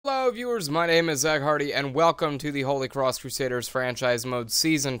Hello viewers, my name is Zach Hardy, and welcome to the Holy Cross Crusaders Franchise Mode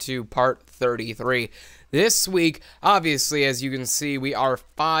Season 2, Part 33. This week, obviously, as you can see, we are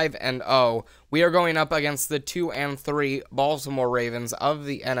 5-0. We are going up against the 2-3 Baltimore Ravens of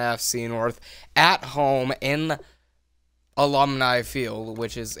the NFC North at home in Alumni Field,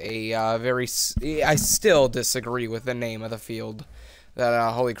 which is a I still disagree with the name of the field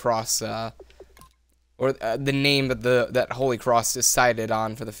that Holy Cross or the name that Holy Cross decided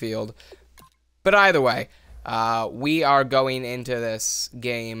on for the field. But either way, we are going into this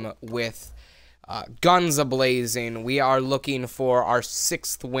game with guns a-blazing. We are looking for our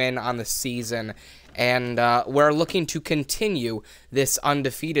 6th win on the season, and we're looking to continue this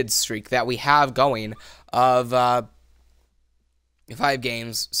undefeated streak that we have going of 5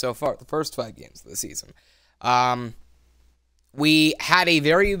 games so far, the first 5 games of the season. We had a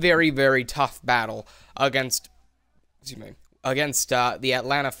very, very, very tough battle against, the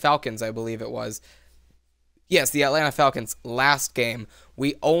Atlanta Falcons, I believe it was. Yes, the Atlanta Falcons last game.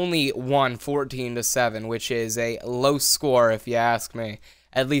 We only won 14-7, which is a low score, if you ask me,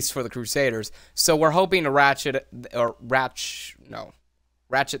 at least for the Crusaders. So we're hoping to ratchet that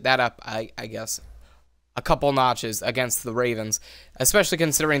up, I guess, a couple notches against the Ravens, especially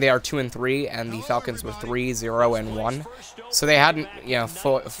considering they are 2-3 and the Falcons were 3-0-1. So they hadn't,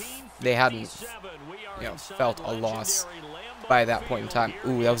 felt a loss by that point in time.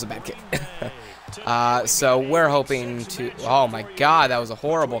 Ooh, that was a bad kick. So we're hoping to. Oh my God, that was a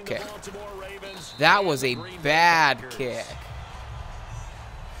horrible kick. That was a bad kick.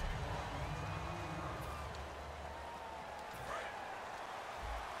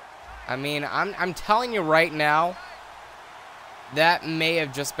 I mean, I'm telling you right now, that may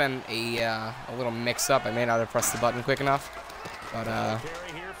have just been a little mix-up. I may not have pressed the button quick enough, but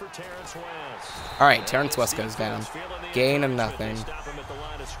all right, Terrence West goes down. Gain of nothing.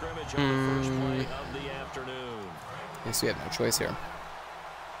 I guess we have no choice here.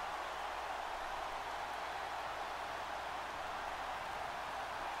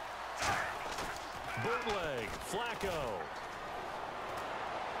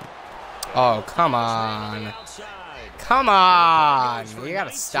 Oh, come on. Come on. You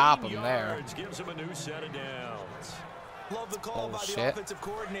gotta stop him there. Bullshit. That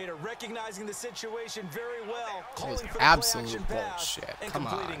is absolute bullshit. Come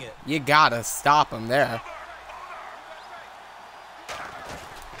on. You gotta stop him there.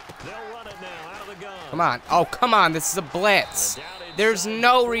 Come on. Oh, come on. This is a blitz. There's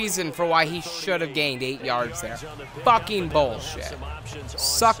no reason for why he should have gained 8 yards there. Fucking bullshit.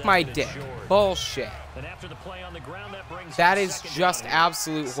 Suck my dick. Bullshit. That is just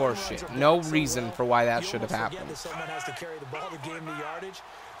absolute horseshit. No reason for why that should have happened.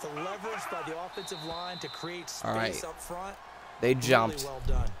 Alright. They jumped.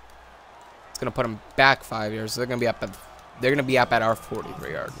 It's gonna put them back 5 yards. So they're gonna be up at our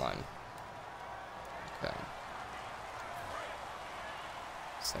 43-yard line. Okay.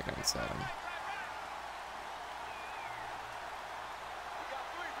 2nd and 7.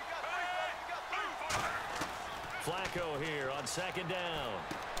 Flacco here on 2nd down.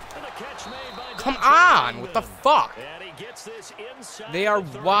 And the catch made by Come on! What the fuck? They are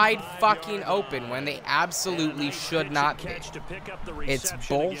wide fucking open when they absolutely should not be. It's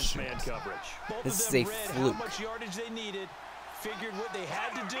bullshit. This is a fluke. Figured what they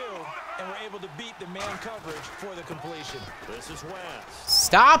had to do and were able to beat the man coverage for the completion. This is West.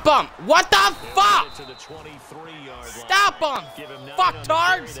 Stop him! What the fuck? Stop him!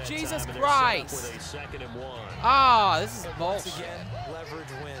 Fucktards! Jesus Christ! Ah, this is bullshit.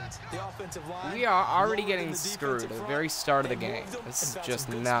 We are already getting screwed at the very start of the game. This is just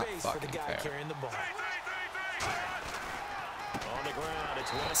not fucking fair.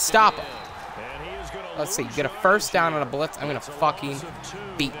 Stop him. Let's see, get a 1st down on a blitz. I'm gonna fucking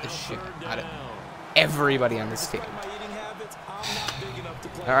beat the shit out of everybody on this team.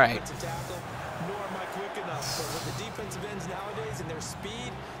 All right.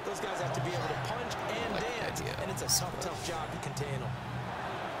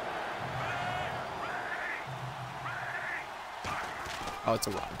 Oh, it's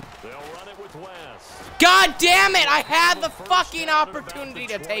a run. God damn it! I had the fucking opportunity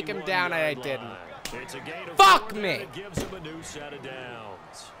to take him down and I didn't. Fuck me!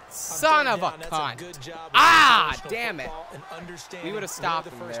 Son of a cunt. Ah, damn it. We would have stopped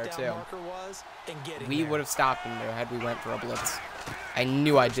him there, too. We would have stopped him there had we went for a blitz. I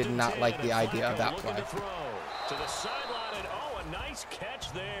knew I did not like the idea of that play.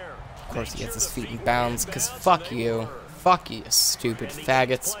 Of course, he gets his feet in bounds, because fuck you. Fuck you, stupid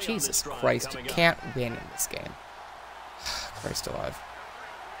faggots. Jesus Christ, you can't win in this game. Christ alive.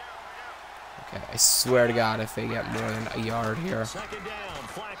 Okay, I swear to God, if they get more than a yard here. Second down,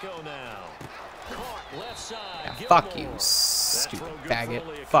 Flacco now. Caught left side. Yeah, fuck you, stupid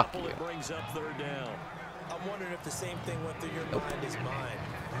faggot. Fuck you. Brings up third down. I'm wondering if the same thing went through your mind as mine.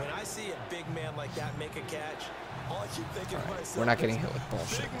 When I see a big man like that make a catch, all I keep thinking to myself, We're not getting hit with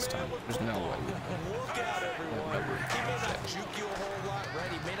bullshit this time. There's no way we can. Look out, everyone. He may not juke you a whole lot,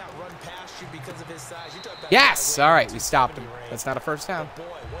 right? He may not run past you because of his size. You talk about Yes! Alright, we stopped him. That's not a first down. boy,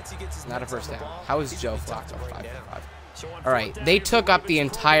 once he gets his Not a mitts on first the down. ball, How is he's Joe gonna be tough to Flacco bring 5 down. for 5? Alright, they took up the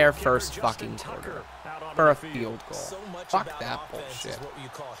entire first fucking quarter for a field goal. So much Fuck about that offense bullshit. is what you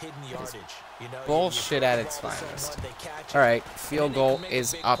call hidden yardage. You know, Bullshit you at throw its the ball to finest. someone, they catch it, Alright, and field then they goal can make a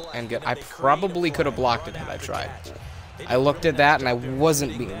is big up play. and good. You know, I they create a probably play could have and blocked run it had I after tried. catch. I looked at that and I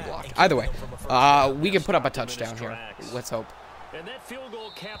wasn't being blocked. Either way, we can put up a touchdown here. Let's hope. And that field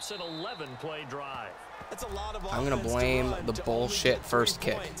goal caps an 11-play drive. That's a lot of I'm gonna offense to blame run the to bullshit only get first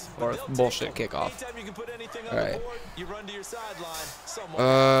 3 kick points. or But they'll take bullshit them. kickoff. Anytime you can put anything on All the right. board, you run to your sideline.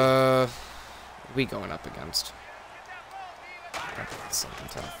 Someone We going up against something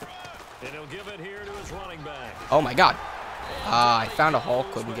tough. And he'll give it here to his running back. Oh my God! I found a hole.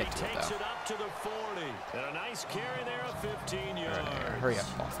 Couldn't get to it Takes though. it up to the 40. And a nice carry there of 15 yards. Hurry up,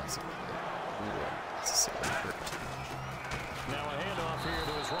 offensive. Now a handoff here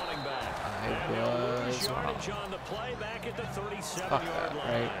to his running back. And I he'll lose was yardage wrong. on the play back at the 37-yard Fuck that,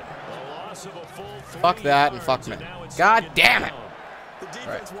 line. right? A loss of a full 3 Fuck that and yards, fuck me. now it's God second damn it! down.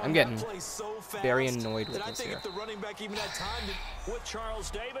 Alright, I'm getting very annoyed with this here. With Charles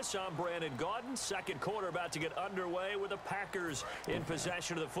Davis, I'm Brandon Gaudin. Second quarter about to get underway with the Packers in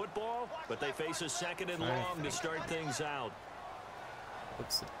possession of the football, but they face a second and long to start things out.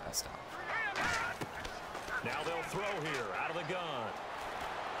 What's the best option? Now they'll throw here out of the gun.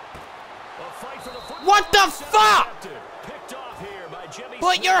 A fight for the football. What the fuck? Picked off here by Jimmy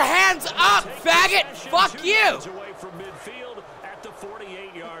Put Smith. your hands up, Take faggot! possession Fuck 2 you! yards away from midfield at the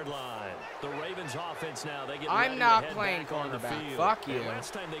 48-yard line. The Ravens offense now, they get I'm ready not to head playing back on the cornerback. field. Fuck you. And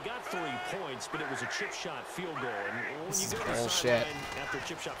last time they got 3 points, but it was a chip shot field goal. And when This you is go to the bullshit. sideline after a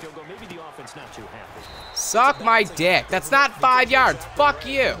chip shot field goal, maybe the offense not too happy. Suck my dick. That's not 5 yards. Fuck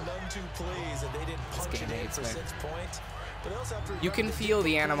you. This game hates me. You can feel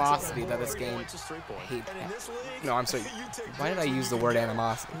the animosity that this game hates. No, I'm sorry. Why did I use the word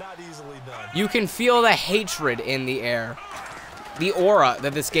animosity? You can feel the hatred in the air. The aura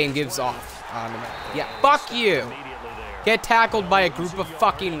that this game gives off. Yeah, fuck you. Get tackled by a group of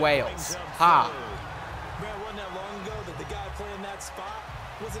fucking whales. Ha. Wasn't that long ago that the guy playing that spot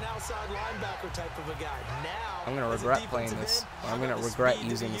was an outside linebacker type of a guy. Now, I'm gonna as a regret playing defensive this. end, I'm gonna how about the regret speed that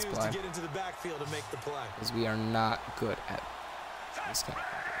using he this used play. to get into the backfield and make the play. Because we are not good at this kind of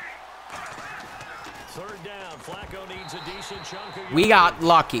Third down, Flacco needs a decent chunk of We got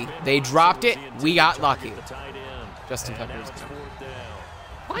lucky. They dropped it. was the We got intended lucky. target, the tight end. Justin And Tucker now is it's good. 4th down.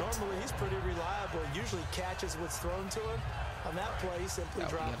 What? Normally, he's pretty reliable. Usually catches what's thrown to him. On that play, he simply No,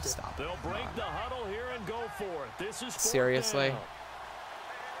 we dropped gotta it. stop. They'll break the huddle here and go for it. This is 4th Seriously? down.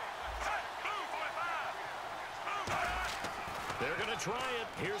 They're going to try it.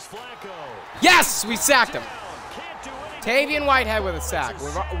 Here's Flacco. Yes, we sacked him. Can't do anything. Tavian Whitehead with a sack.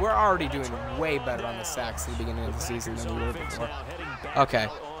 We're already doing way better on the sacks at the beginning of the season than we were before. Okay,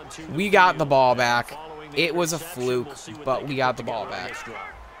 we got the ball back. It was a fluke, but we got the ball back.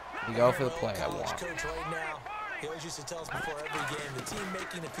 We go for the play I want. Coach right now, he always used to tell us before every game, the team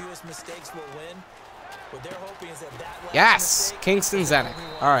making the fewest mistakes will win. What they're hoping is that last Yes, mistake, Kingston Zennick.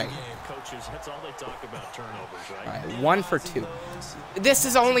 All right. Coaches, that's all they talk about, turnovers, right? All right, 1 for 2. This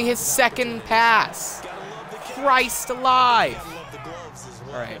is only his second pass. Christ alive.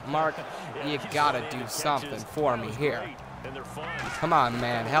 All right, Mark, you gotta do something for me here. Come on,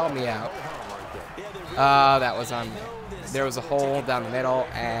 man, help me out. That was on me. There was a hole down the middle,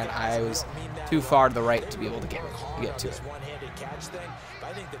 and I was too far to the right to be able to get to it. One-handed catch thing, but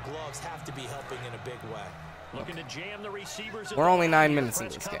I think the gloves have to be helping in a big way. Looking to jam the receivers. We're only 9 minutes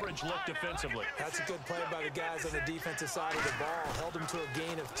into this game. That's a good play by the guys on the defensive side of the ball. Held him to a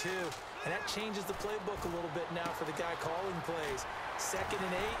gain of 2. And that changes the playbook a little bit now for the guy calling plays. 2nd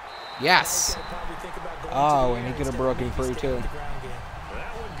and 8. Yes. Oh, and he could have broken free too.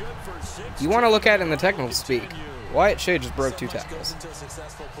 You want to look at it in the technical speak. Wyatt Shea just broke 2 tackles. Into a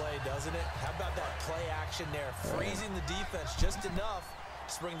successful play, doesn't it? How about that play action there? Freezing the defense just enough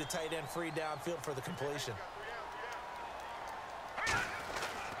to bring the tight end free downfield for the completion.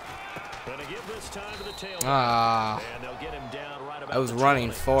 Ah, I was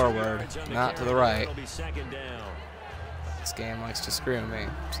running forward, not to the right. This game likes to screw me,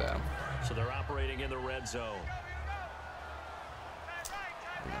 so. So they're operating in the red zone.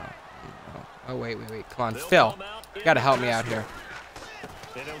 Oh, wait. Come on, Phil. You gotta help me out here.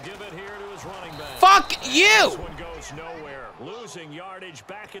 And he'll give it here to his running back. Fuck you! This one goes nowhere. Losing yardage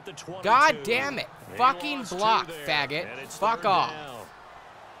back at the 22. God damn it. Fucking block, faggot. Fuck off.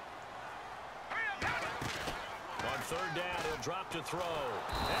 On third down, he'll drop to throw.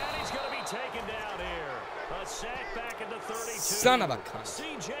 And he's going to be taken down here. A sack back at the 32. Son of a cunt.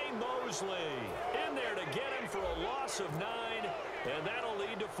 C.J. Mosley in there to get him for a loss of 9, and that'll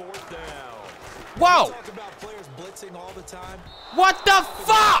lead to fourth down. Whoa! We talk about players blitzing all the time. What the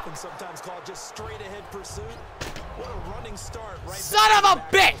fuck? And sometimes called just straight ahead pursuit. What a running start right Son of a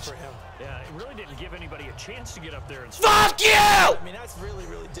bitch! for him. Yeah, it really didn't give anybody a chance to get up there and Fuck you! I mean, that's really,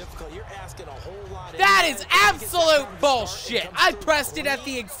 really difficult. You're asking a whole lot. That is absolute bullshit. I pressed it at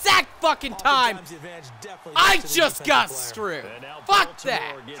the exact fucking time. I just got screwed. Fuck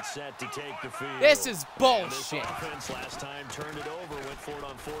that. This is bullshit. Last time turned it over, went for it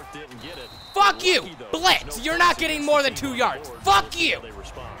on fourth, didn't get it. Fuck you! Blitz! You're not getting more than 2 yards. Fuck you!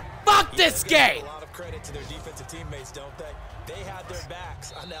 Fuck this game! A lot of credit to their defensive teammates, don't they? They had their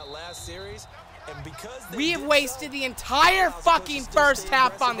backs on that last series, and because We have wasted the entire fucking first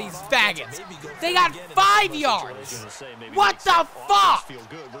half on these faggots. They got 5 yards. What the fuck? Feel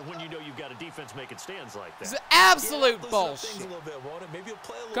good, but when you know you've got a defense making stands like This that. is absolute bullshit.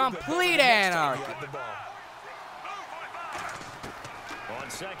 Complete anarchy. On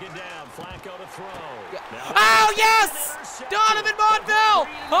second down, Flacco to throw. Oh, yes! Donovan Montville!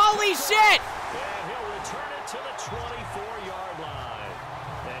 Holy shit! And he'll return it to the 24-yard line.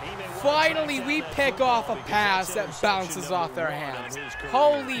 And he may want to Finally, track we that pick football off a because pass that's that interception bounces number off their 1 on hands. his career.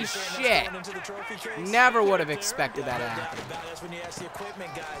 Holy shit. Never would have expected that to happen. That's when you ask the equipment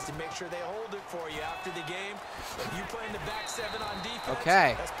guys to make sure they hold it for you after the game. If you play in the back 7 on defense,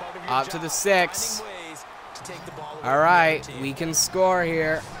 Okay, that's part of your up to job, the 6. finding ways to take the ball away All from right, the other we team. can score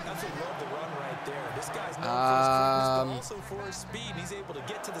here. Absolutely love the run right there. This guy's known for his quickness, but also for his speed. He's able to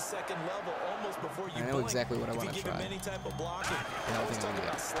get to the second level almost before you I know blink. exactly what I If want you to give him try. any type of blocking. I don't Let's think I'm talk gonna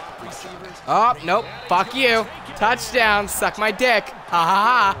about get slot receivers. Oh, nope. Fuck you. Touchdown. Suck my dick. Ha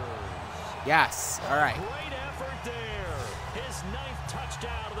ha ha. Yes. All right. Great effort there. His 9th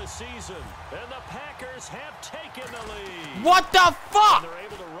touchdown of the season. And the Packers have taken the lead. What the fuck? They're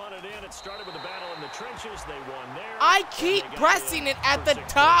able to run it in. It started with a battle in the trenches. They won there. I keep pressing it at the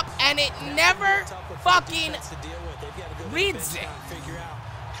top and it never fucking reads it.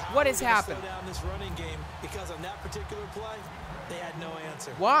 What is happening? Because on that particular play, they had no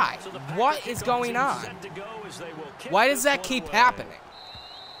answer. Why? So the Packer What is kickoff going team on? set to go as they will kick Why does this that one keep away. happening?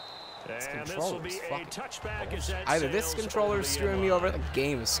 And this will be controller's a fucking touchback as that Either this sails controller over is the screwing end me over, line. or the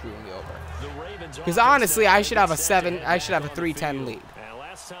game is screwing me over. The Ravens Because offense honestly, now I should have a set to 7. head I should have a back on the 3-10 field. lead. And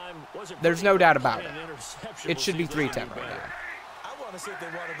last time wasn't There's pretty no doubt good. about it. An interception. It We'll should see be if they can 3-10 do right better. now. I want to see if they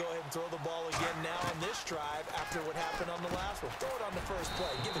want to go ahead and throw the ball again now on this drive after what happened on the last one. Throw it on the first play.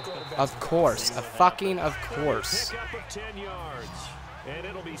 Give the quarterback Of some course. confidence. A fucking of course. Pickup of 10 yards. And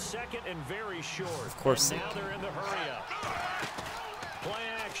it'll be second and very short. Of course And they now can. they're in the hurry up. Play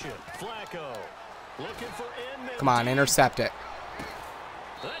action. Flacco. Looking for in. Come on, intercept it.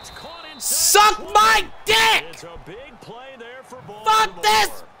 That's caught inside. Suck my dick! It's a big play there for Baltimore. Fuck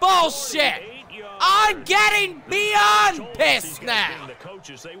this bullshit! 48 yards. I'm getting beyond Told us pissed these guys now. being the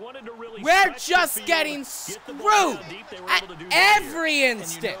coaches, they wanted to really We're stretch the just field, getting get the ball down screwed deep. They were at able to do that here. every And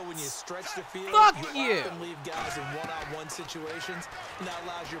you know when you instance. stretch the field, Fuck you you. often leave guys in one-on-one situations, and that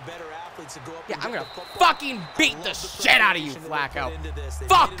allows your better athletes to go up Yeah, and I'm get gonna the football. fucking beat I the love shit out of you, preparation that they Flacco. put into this. They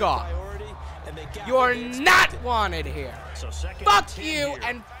Fuck made it a off. priority, and they got You're what they not expected. wanted here. So second Fuck and 10 you here.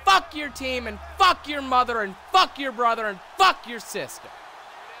 and fuck your team and fuck your mother and fuck your brother and fuck your sister.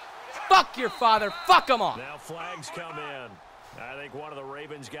 Fuck your father. Fuck them all. Now flags come in. I think one of the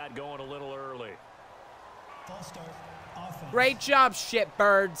Ravens got going a little early. Great job,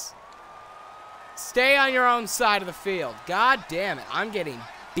 shitbirds. Stay on your own side of the field. God damn it. I'm getting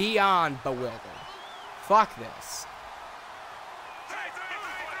beyond bewildered. Fuck this.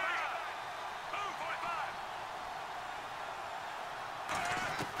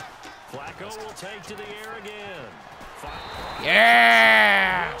 Flacco will take to the air again.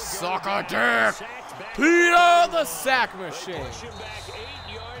 Yeah! Suck a dick! Peter the sack machine.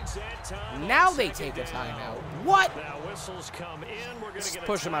 Now they take a timeout. What? Now whistles come in. We're going to Just get a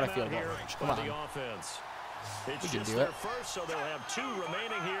push them out of timeout field goal here range. Come by on. the offense. We It's can just do their it. first, so they'll have 2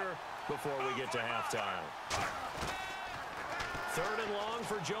 remaining here before we get to halftime. Third and long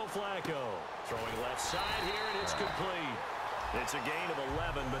for Joe Flacco. Throwing left side here, and it's complete. It's a gain of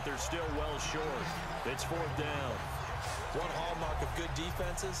 11, but they're still well short. It's fourth down. One hallmark of good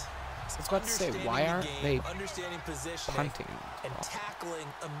defenses, basics. I was about to say, why aren't they punting? And tackling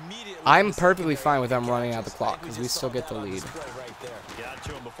immediately. I'm perfectly fine with them running out the clock because we still get the lead. Got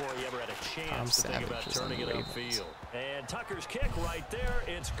to him before he ever had a chance to think about Savage is on turning the it Ravens. upfield. And Tucker's kick right there.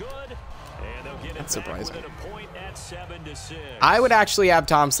 It's good. And they'll get it That's back surprising. within a point at 7-6. I would actually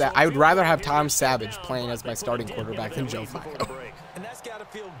have I would rather have Tom Savage playing as my starting quarterback than Joe Flacco.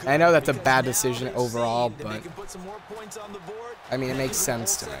 I know that's a bad decision overall, but I mean, it makes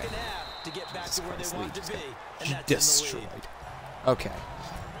sense to me. Jesus Christ, Lee just got destroyed. Okay.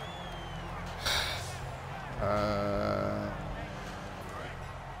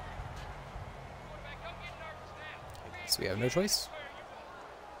 So we have no choice.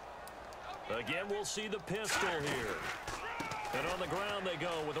 Again, we'll see the pistol here. And on the ground they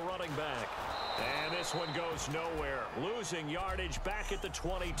go with a running back. And this one goes nowhere. Losing yardage back at the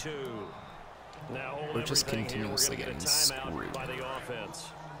 22. Now We're just everything here. continuously We're gonna getting get a timeout screwed. by the offense.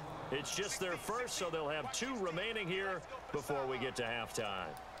 It's just their first, so they'll have 2 remaining here before we get to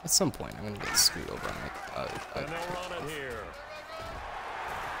halftime. At some point, I'm going to get screwed over on And they'll run it here.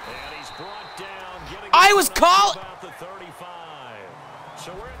 And he's brought down. I was called. About the 35.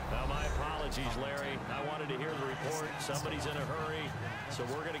 So we're now, my apologies, Larry. I wanted to hear the report. Somebody's in a hurry, so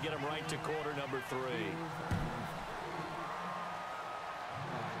we're going to get him right to quarter number 3.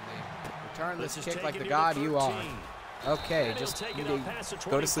 Return this kick like the god you are. Okay, just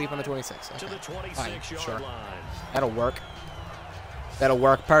go to sleep on the 26. Okay, fine, sure. That'll work. That'll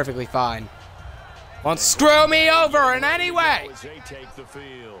work perfectly fine. Won't screw me over in any way. They take the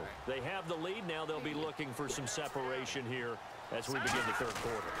field. They have the lead now. They'll be looking for some separation here as we begin the third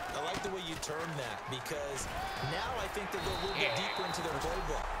quarter. I like the way you termed that because now I think they'll go a little bit deeper into their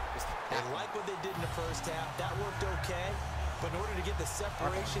playbook. They like what they did in the first half. That worked okay. But in order to get the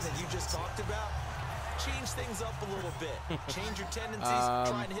separation that you just talked about, change things up a little bit. Change your tendencies.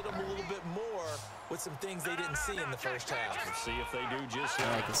 Try and hit them a little bit more with some things they didn't see in the first half. Let's see if they do just that.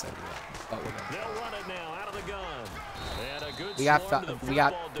 I like this idea. But we're gonna They'll run it now out of the gun. And a good We got swarm to the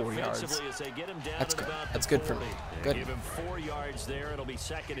 4 yards. defensively as they get him down That's at good. about That's the good for me. 40. Good. Give him 4 yards there. It'll be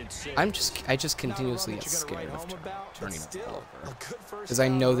 2nd and 6. I just continuously get scared of turning the ball over because I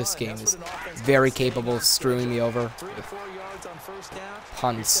know this game is very capable of screwing me over with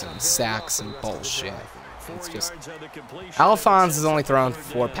punts and sacks and bullshit. It's just Alphonse has only thrown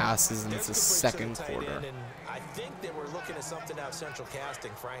 4 passes and it's the second quarter. I think they were looking at something out of central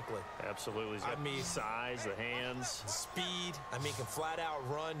casting, frankly. Absolutely. He's got the size, the hands. Speed. I mean, can flat out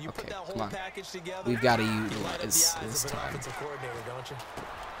run. You put Okay, that come whole on. package together. We've got to you light up utilize the eyes this of an time. offensive coordinator, don't you?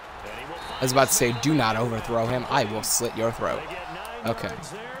 I was about to say, do not overthrow him. I will slit your throat. Okay.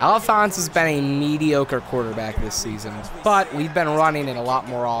 Alphonse has been a mediocre quarterback this season, but we've been running it a lot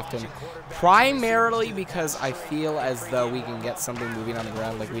more often, primarily because I feel as though we can get something moving on the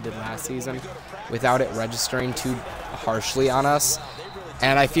ground like we did last season without it registering too harshly on us.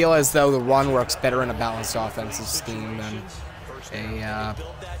 And I feel as though the run works better in a balanced offensive scheme than a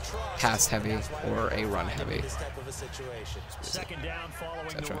pass-heavy or a run-heavy. Second down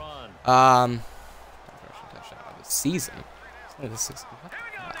following the run. Touchdown of the season. Oh, this is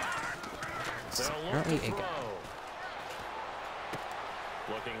apparently a guy.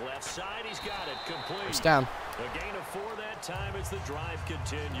 Looking left side, he's got it complete. First down. A gain of 4 that time as the drive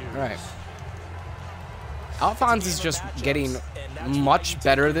continues. All right. Alphonse is just getting much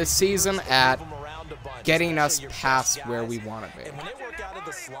better this season at getting us past where we want to be. And when they work out of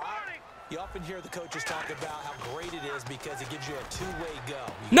the slot, you often hear the coaches talk about how great it is because it gives you a two-way go.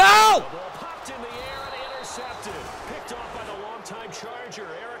 No! The ball popped in the air and intercepted. Picked off by the longtime Charger,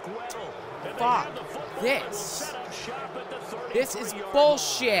 Eric Weddle. And they have the football and will set up shop at the 33-yard This is line.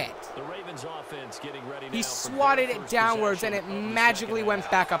 bullshit. The Ravens offense getting ready now He for swatted their it first downwards and it possession of the magically second went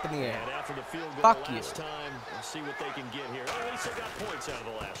half. back up in the air. And after the field goal Fuck you. last time, we'll see what they can get here. At least they got points out of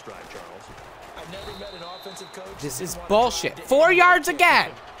the last drive, Charles. I've never met an offensive coach. This that is didn't want bullshit. to 4 yards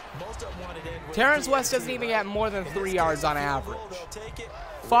again. Most of them wanted in with Terrence the West doesn't DNC, even right? get more than In 3 this yards case, on a field average. goal, they'll take it.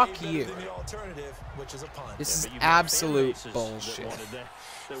 Fuck Way better you. than the alternative, which is a punt. This is But you've got fan absolute bases that bullshit. wanted that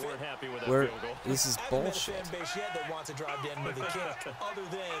weren't happy with that field goal. This is I haven't met a bullshit. fan base yet that wants to drive to end with a kick, other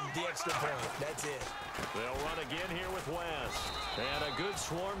than the extra point. That's it. They'll run again here with West. And a good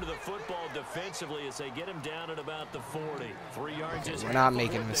swarm to the football defensively as they get him down at about the 40. 3 yards is We're not half of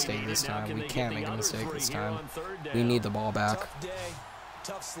making a what they mistake needed. this Now time. can We they get can't the make a other mistake 3 this here time. on third We down? need the ball back. Tough day,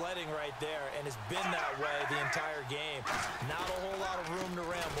 tough sledding right there, and it's been that way the entire game. Not a whole lot of room to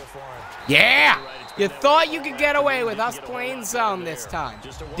ramble for him. Yeah! You thought you could get away with us playing zone this time.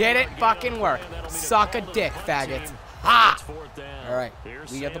 Did it fucking work? Suck a dick, faggots. Ha! All right,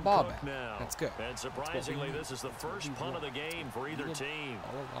 we get the ball back. That's good. And surprisingly, this is the first punt of the game for either team.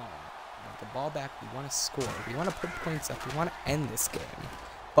 All along. want the ball back. We want to score. We want to put points up. We want to end this game.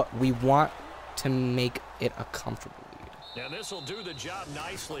 But we want to make it a comfortable lead. And this will do the job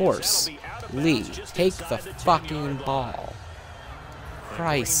nicely. Of course. Lee, take the fucking ball.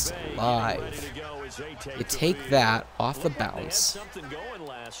 Christ alive. You take that off the bounce.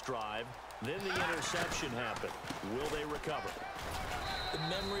 Then the interception happened. Will they recover?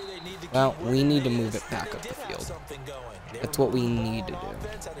 Well, we need to move it back up the field. That's what we need to do.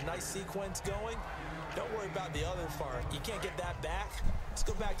 Don't worry about the other part. You can't get that back. Let's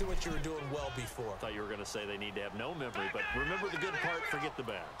go back to what you were doing well before. I thought you were going to say they need to have no memory, but remember the good part, forget the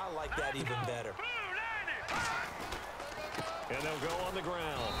bad. I like that even better. And they'll go on the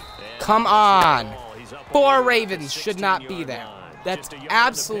ground. Come on! 4 Ravens should not be there. That's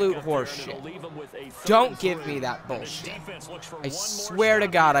absolute horseshit. Don't give me that bullshit. I swear to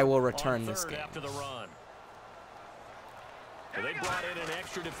God I will return this game. They brought in an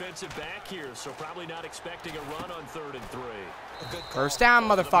extra defensive back here, so probably not expecting a run on 3rd and 3. First down,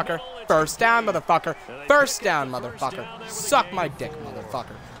 motherfucker. First down, motherfucker. First down, motherfucker. Suck my dick,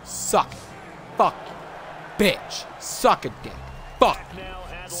 motherfucker. Suck it. Fuck you. Bitch. Suck a dick. Fuck you.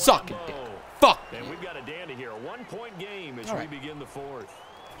 Suck a dick. Fuck you. And we've got a dandy here. A 1-point game as we begin the 4th.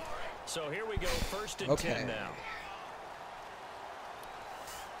 So here we go, 1st and 10 now.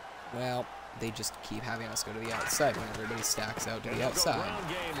 Well, they just keep having us go to the outside when everybody stacks out to the outside.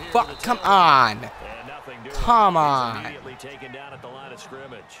 Fuck, come on. Come on. Immediately taken down at the line of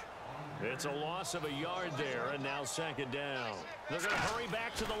scrimmage. It's a loss of a yard there, and now 2nd down. They're going to hurry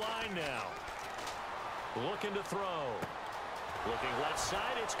back to the line now. Looking to throw. Looking left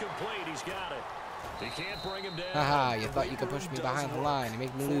side, it's complete. He's got it. He can't bring him down. Haha, you thought you could push me behind the line and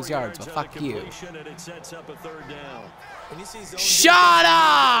make me lose yards. Well, fuck you. And it sets up a 3rd down. Shut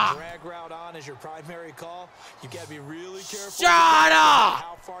up! Drag route on as your primary call. You got to be really careful. Shut up!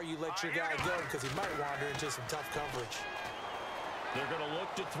 How far you let your guy go, because he might wander into some tough coverage. They're going to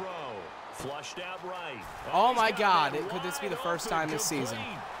look to throw. Flushed out right. Oh my God, could this be the first time this season?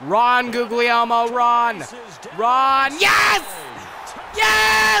 Run, Guglielmo, run! Run! Yes!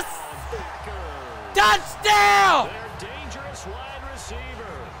 Yes! Touchdown! Dangerous wide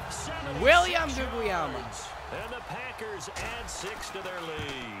receiver. William Guglielmo. And the Packers add 6 to their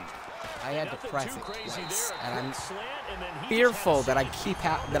lead. I had to press it twice, and I'm fearful that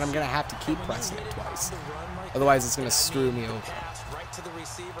I'm gonna have to keep pressing it twice. Otherwise, it's gonna screw me over. Right to the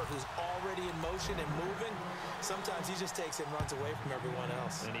receiver who's already in motion and moving. Sometimes he just takes it and runs away from everyone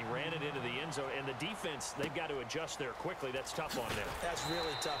else. And he ran it into the end zone. And the defense, they've got to adjust there quickly. That's tough on them. That's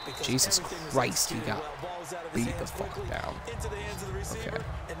really tough because Jesus Christ, he got beat the fuck down. Into the hands of the receiver,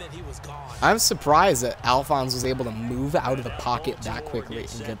 and then he was gone. I'm surprised that Alphonse was able to move out of the pocket that quickly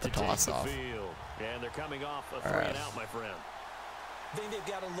and get the toss off. And they're coming off a 3 and out, my friend. I think they've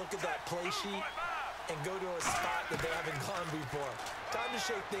got to look at that play sheet and go to a spot that they haven't gone before. Time to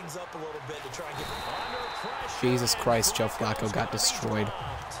shake things up a little bit to try and get under pressure. Jesus Christ, Joe Flacco got destroyed.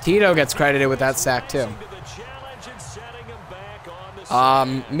 Tito gets credited with that sack too.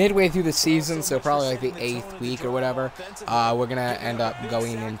 Midway through the season, so probably like the 8th week or whatever, we're gonna end up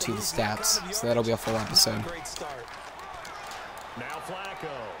going into the stats. So that'll be a full episode. Now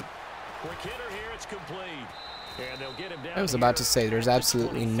Flacco. Quick hitter here, it's complete. I was about to say, there's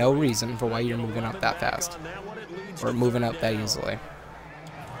absolutely no reason for why you're moving up that fast. Or moving up that easily.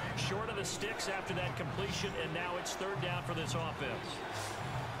 Short of the sticks after that completion, and now it's 3rd down for this offense.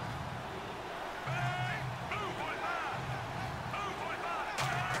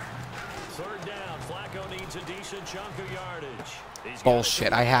 Third down, Flacco needs a decent chunk of yardage.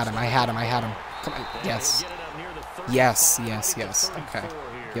 Bullshit, I had him. Come on, yes. Yes. Okay,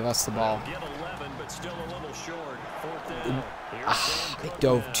 give us the ball. I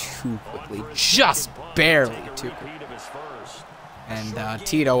dove too quickly, just barely too quickly. And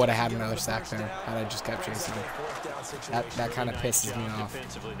Tito would have had another sack there had I just kept chasing him. That kind of pisses me off.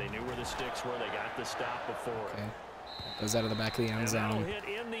 Okay. Goes out of the back of the end zone.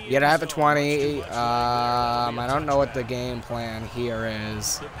 You gotta have a 20. I don't know what the game plan here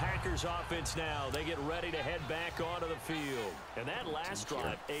is. The Packers offense now, they get ready to head back onto the field. And that last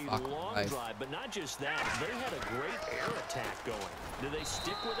drive, a long drive, but not just that, they had a great air attack going. Did they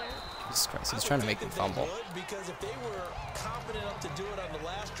stick with that? Jesus Christ, he's trying to make them fumble. Because if they were confident enough to do it on the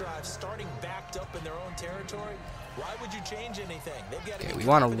last drive, starting backed up in their own territory, why would you change anything? Okay, we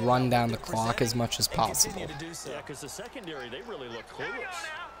want to run down the clock as much as possible. Yeah, because the secondary, they really look clueless.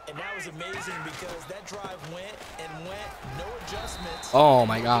 And that was amazing because that drive went, no adjustments. Oh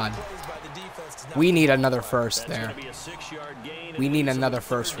my God. We need another first there. We need another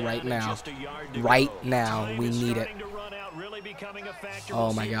first right now. Right now, we need it.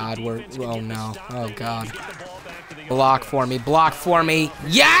 Oh my God, oh no, oh God. Block for me, block for me.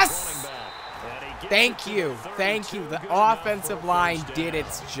 Yes! Thank you, thank you. The offensive line did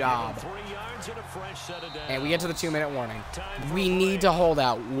its job. And we get to the 2-minute warning. We need to hold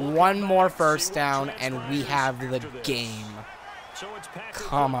out one more first down and we have the game.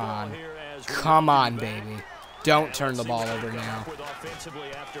 Come on. Come on, baby. Don't turn the ball over now.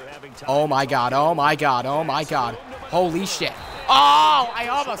 Oh my God, oh my God, oh my God. Holy shit. Oh, I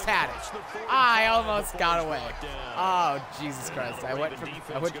almost had it. I almost got away. Oh, Jesus Christ. I went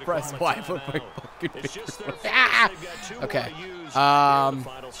to press Y, but my fucking finger. Okay. All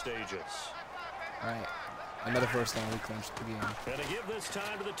right. Another first down. We clinched the game.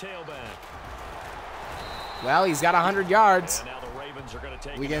 Well, he's got 100 yards.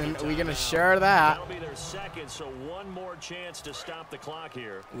 We can assure that.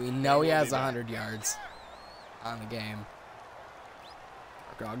 We know he has 100 yards on the game.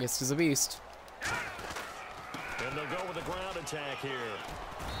 August is a beast. And they'll go with a ground attack here.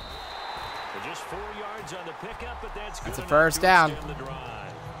 Just 4 yards on the pickup, but that's a first down.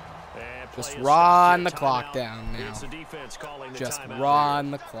 Just run the clock down now. Just run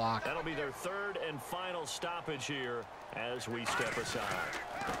the clock. That'll be their third and final stoppage here as we step aside.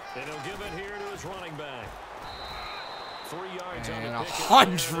 And he'll give it here to his running back. 3 yards and on the pickup.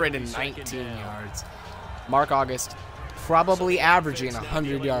 119 yards. Mark August probably averaging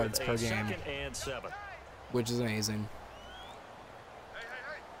 100 yards per game, which is amazing.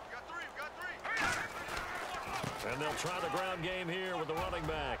 And they'll try the ground game here with the running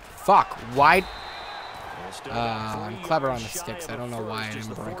back. Fuck, why? I'm clever on the sticks. I don't know why I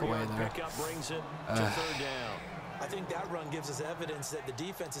didn't break away there. I think that run gives us evidence that the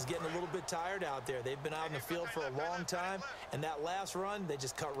defense is getting a little bit tired out there. They've been out in the field for a long time, and that last run, they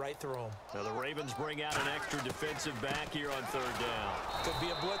just cut right through them. Now the Ravens bring out an extra defensive back here on third down. Could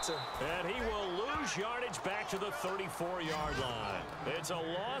be a blitzer. And he will lose yardage back to the 34-yard line. It's a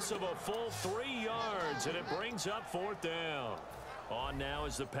loss of a full 3 yards, and it brings up fourth down. On now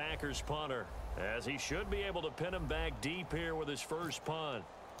is the Packers punter, as he should be able to pin him back deep here with his first punt.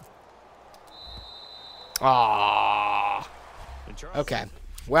 Aww. Okay.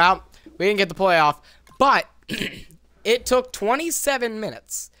 Well, we didn't get the playoff, but it took 27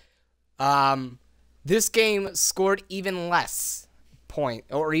 minutes. This game scored even less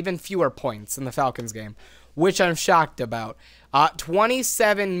or even fewer points than the Falcons game, which I'm shocked about.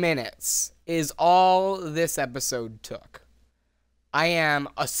 27 minutes is all this episode took. I am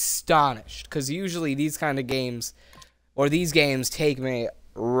astonished, because usually these kind of games, or these games, take me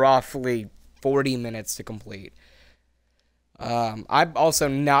roughly 40 minutes to complete. I'm also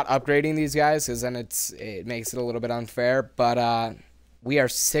not upgrading these guys, because then it makes it a little bit unfair, but we are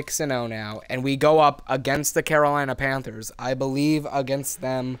 6-0 now, and we go up against the Carolina Panthers. I believe against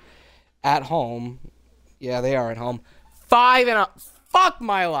them at home. Yeah, they are at home. 5-0. Fuck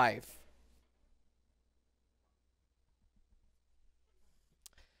my life.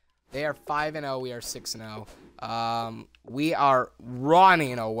 They are 5-0. We are 6-0. We are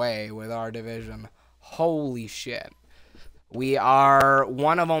running away with our division. Holy shit. We are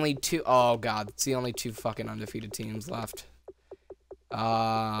one of only two. Oh, God. It's the only two fucking undefeated teams left.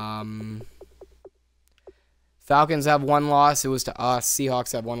 Falcons have 1 loss. It was to us.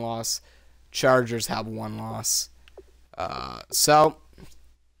 Seahawks have 1 loss. Chargers have 1 loss. So,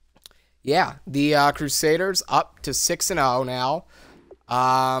 yeah. The Crusaders up to 6-0 now.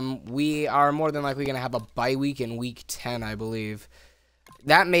 We are more than likely going to have a bye week in week 10, I believe.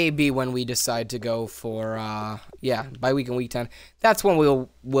 That may be when we decide to go for, yeah, bye week in week 10. That's when we'll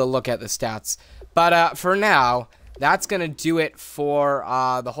look at the stats. But for now, that's going to do it for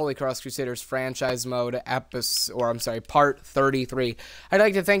the Holy Cross Crusaders franchise mode part 33. I'd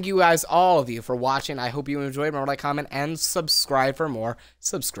like to thank you guys, all of you, for watching. I hope you enjoyed. Remember to like, comment, and subscribe for more.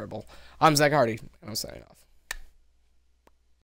 Subscribble. I'm Zach Hardy, and I'm signing off.